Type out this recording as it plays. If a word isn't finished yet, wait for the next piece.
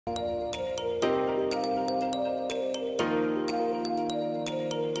What's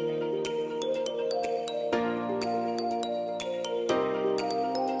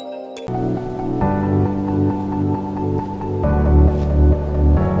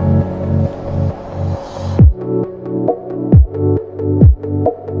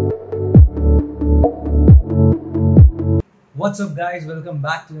up guys, welcome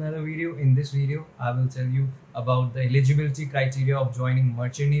back to another video. In this video I will tell you about the eligibility criteria of joining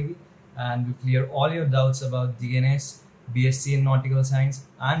Merchant Navy and will clear all your doubts about DNS, BSc in Nautical Science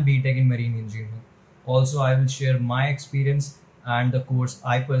and B.Tech in Marine Engineering. Also I will share my experience and the course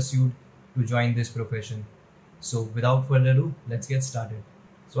I pursued to join this profession. So without further ado, let's get started.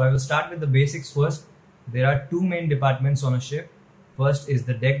 So I will start with the basics first. There are two main departments on a ship. First is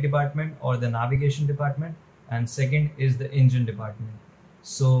the deck department or the navigation department, and second is the engine department.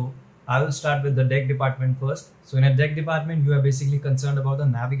 So I will start with the deck department first. So in a deck department, you are basically concerned about the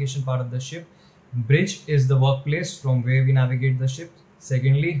navigation part of the ship. Bridge is the workplace from where we navigate the ship.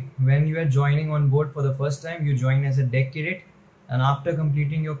 Secondly, when you are joining on board for the first time, you join as a deck cadet, and after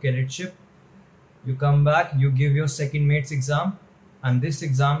completing your cadetship, you come back, you give your second mate's exam, and this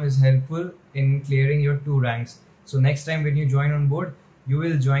exam is helpful in clearing your 2 ranks. So next time when you join on board, you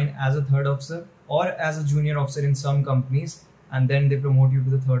will join as a third officer or as a junior officer in some companies, and then they promote you to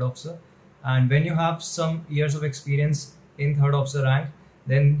the third officer. And when you have some years of experience in third officer rank,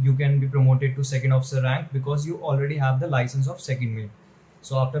 then you can be promoted to second officer rank because you already have the license of second mate.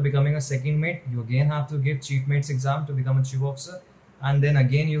 So after becoming a second mate, you again have to give chief mate's exam to become a chief officer, and then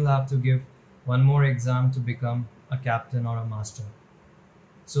again you'll have to give one more exam to become a captain or a master.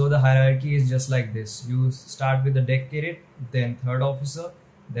 So the hierarchy is just like this. You start with the deck cadet, then third officer,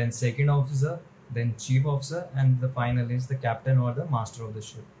 then second officer, then chief officer, and the final is the captain or the master of the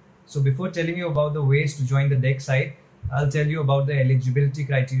ship. So before telling you about the ways to join the deck side, I'll tell you about the eligibility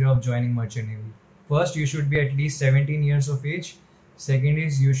criteria of joining Merchant Navy. First, you should be at least 17 years of age. Second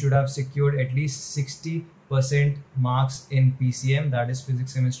is you should have secured at least 60% marks in PCM, that is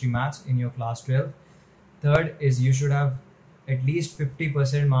physics, chemistry, maths in your class 12. Third is you should have at least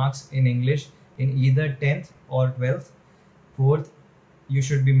 50% marks in English in either 10th or 12th. Fourth, you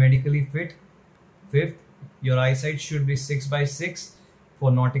should be medically fit. Fifth, your eyesight should be 6/6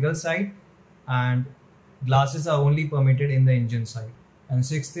 for nautical side, and glasses are only permitted in the engine side. And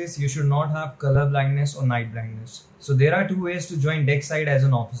sixth is you should not have color blindness or night blindness. So there are 2 ways to join deck side as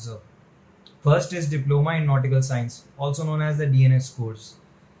an officer. First is Diploma in Nautical Science, also known as the DNS course.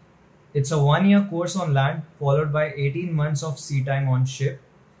 It's a 1-year course on land followed by 18 months of sea time on ship.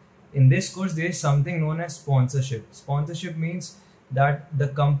 In this course, there is something known as sponsorship. Sponsorship means that the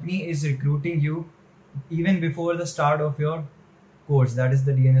company is recruiting you even before the start of your course, that is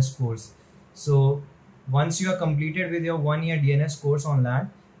the DNS course. So once you are completed with your 1-year DNS course on land,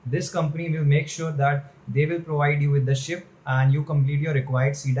 this company will make sure that they will provide you with the ship and you complete your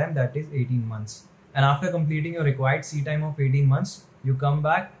required sea time, that is 18 months. And after completing your required sea time of 18 months, you come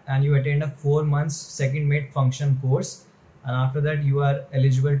back and you attend a 4 months second mate function course, and after that you are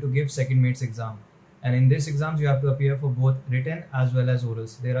eligible to give second mate's exam. And in this exams you have to appear for both written as well as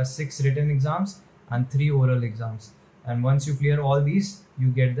orals. There are 6 written exams and 3 oral exams, and once you clear all these, you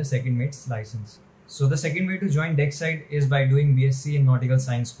get the second mate's license. So the second way to join deck side is by doing BSc in Nautical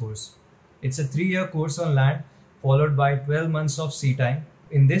Science course. It's a 3-year course on land followed by 12 months of sea time.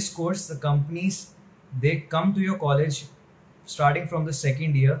 In this course, the companies, they come to your college starting from the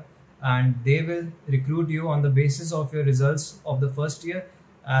second year, and they will recruit you on the basis of your results of the first year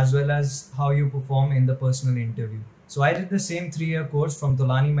as well as how you perform in the personal interview. So I did the same 3-year course from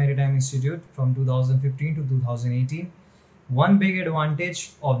Tolani Maritime Institute from 2015 to 2018. One big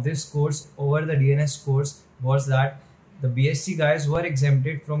advantage of this course over the DNS course was that the BSc guys were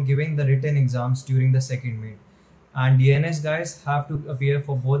exempted from giving the written exams during the second mate, and DNS guys have to appear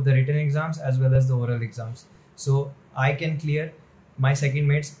for both the written exams as well as the oral exams. So I can clear my second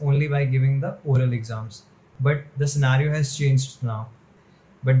mates only by giving the oral exams. But the scenario has changed now.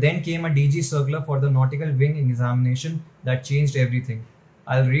 But then came a DG circular for the nautical wing examination that changed everything.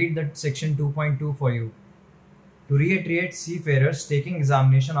 I'll read that section 2.2 for you. To reiterate, seafarers taking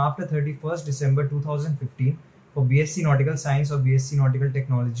examination after 31st December 2015 for BSc Nautical Science or BSc Nautical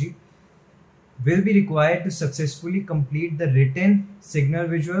Technology will be required to successfully complete the written, signal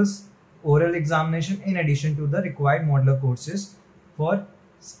visuals, oral examination in addition to the required modular courses for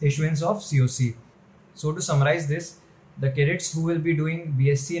issuance of COC. So to summarize this, the cadets who will be doing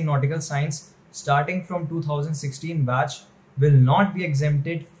BSc in Nautical Science starting from 2016 batch will not be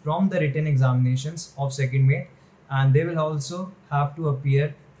exempted from the written examinations of second mate, and they will also have to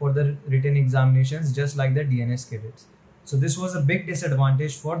appear for the written examinations just like the DNS cadets. So this was a big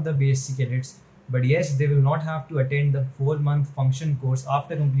disadvantage for the BSc cadets, but yes, they will not have to attend the 4-month function course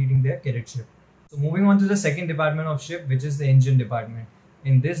after completing their cadetship. So moving on to the second department of ship, which is the engine department.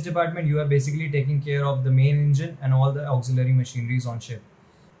 In this department, you are basically taking care of the main engine and all the auxiliary machineries on ship.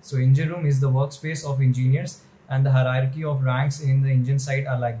 So engine room is the workspace of engineers, and the hierarchy of ranks in the engine side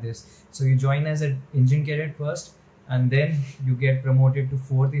are like this. So you join as an engine cadet first, and then you get promoted to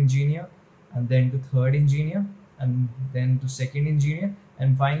 4th engineer, and then to 3rd engineer, and then to 2nd engineer,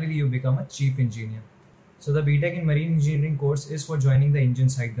 and finally you become a chief engineer. So the B.Tech in Marine Engineering course is for joining the engine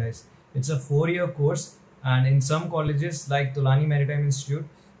side, guys. It's a 4-year course, and in some colleges like Tulani Maritime Institute,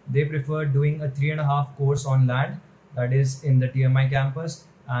 they prefer doing a 3.5 course on land, that is in the TMI campus,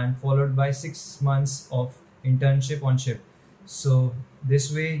 and followed by 6 months of internship on ship. So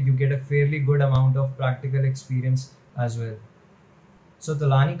this way you get a fairly good amount of practical experience as well. So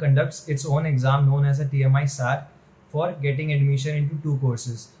Tulani conducts its own exam known as a TMI SAT for getting admission into 2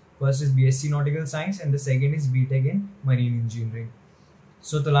 courses. First is BSc Nautical Science and the second is B.Tech in Marine Engineering.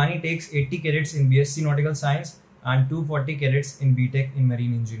 So Tulani takes 80 cadets in BSc Nautical Science and 240 cadets in B.Tech in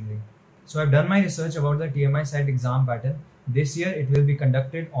Marine Engineering. So I've done my research about the TMI SAT exam pattern. This year it will be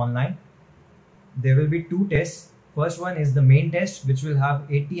conducted online. There will be 2 tests. First one is the main test, which will have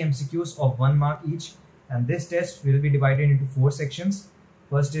 80 MCQs of 1 mark each, and this test will be divided into 4 sections.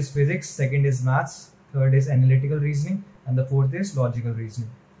 First is physics, second is maths, third is analytical reasoning, and the fourth is logical reasoning.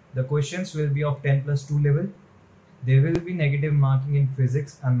 The questions will be of 10+2 level. There will be negative marking in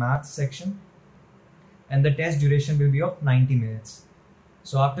physics and maths section, and the test duration will be of 90 minutes.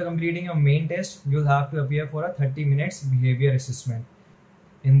 So after completing your main test, you'll have to appear for a 30 minutes behavior assessment.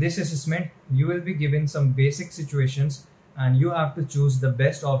 In this assessment, you will be given some basic situations and you have to choose the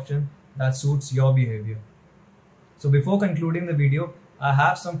best option that suits your behavior. So before concluding the video, I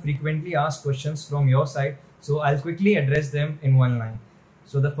have some frequently asked questions from your side, so I'll quickly address them in one line.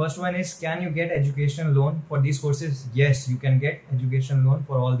 So the first one is, can you get education loan for these courses? Yes, you can get education loan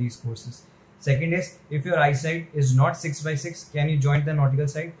for all these courses. Second is, if your eyesight is not 6/6, can you join the nautical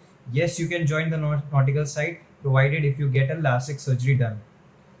side? Yes, you can join the nautical side, provided if you get a LASIK surgery done.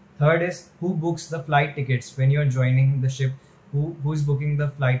 Third is, who books the flight tickets when you're joining the ship? Who is booking the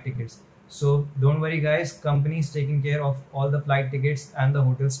flight tickets? So don't worry guys, company is taking care of all the flight tickets and the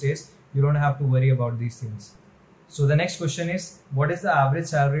hotel stays. You don't have to worry about these things. So the next question is, what is the average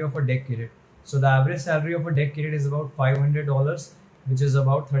salary of a deck cadet? So the average salary of a deck cadet is about $500, which is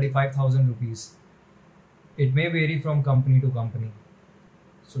about 35,000 rupees. It may vary from company to company.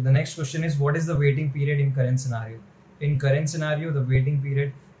 So the next question is, what is the waiting period in current scenario? In current scenario, the waiting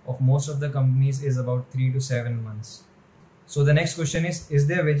period of most of the companies is about 3 to 7 months. So the next question is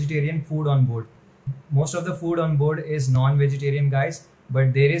there vegetarian food on board? Most of the food on board is non-vegetarian guys,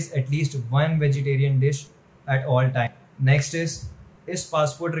 but there is at least one vegetarian dish at all time. Next is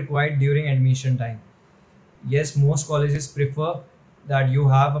passport required during admission time? Yes, most colleges prefer that you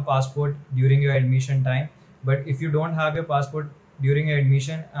have a passport during your admission time, but if you don't have your passport during your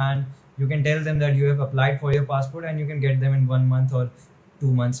admission, and you can tell them that you have applied for your passport and you can get them in 1 month or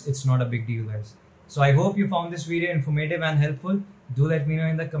 2 months. It's not a big deal guys. So I hope you found this video informative and helpful. Do let me know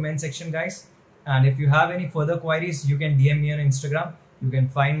in the comment section guys, and if you have any further queries, you can DM me on Instagram. You can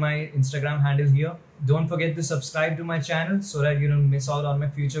find my Instagram handle here. Don't forget to subscribe to my channel so that you don't miss out on my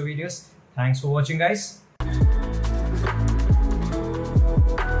future videos. Thanks for watching guys.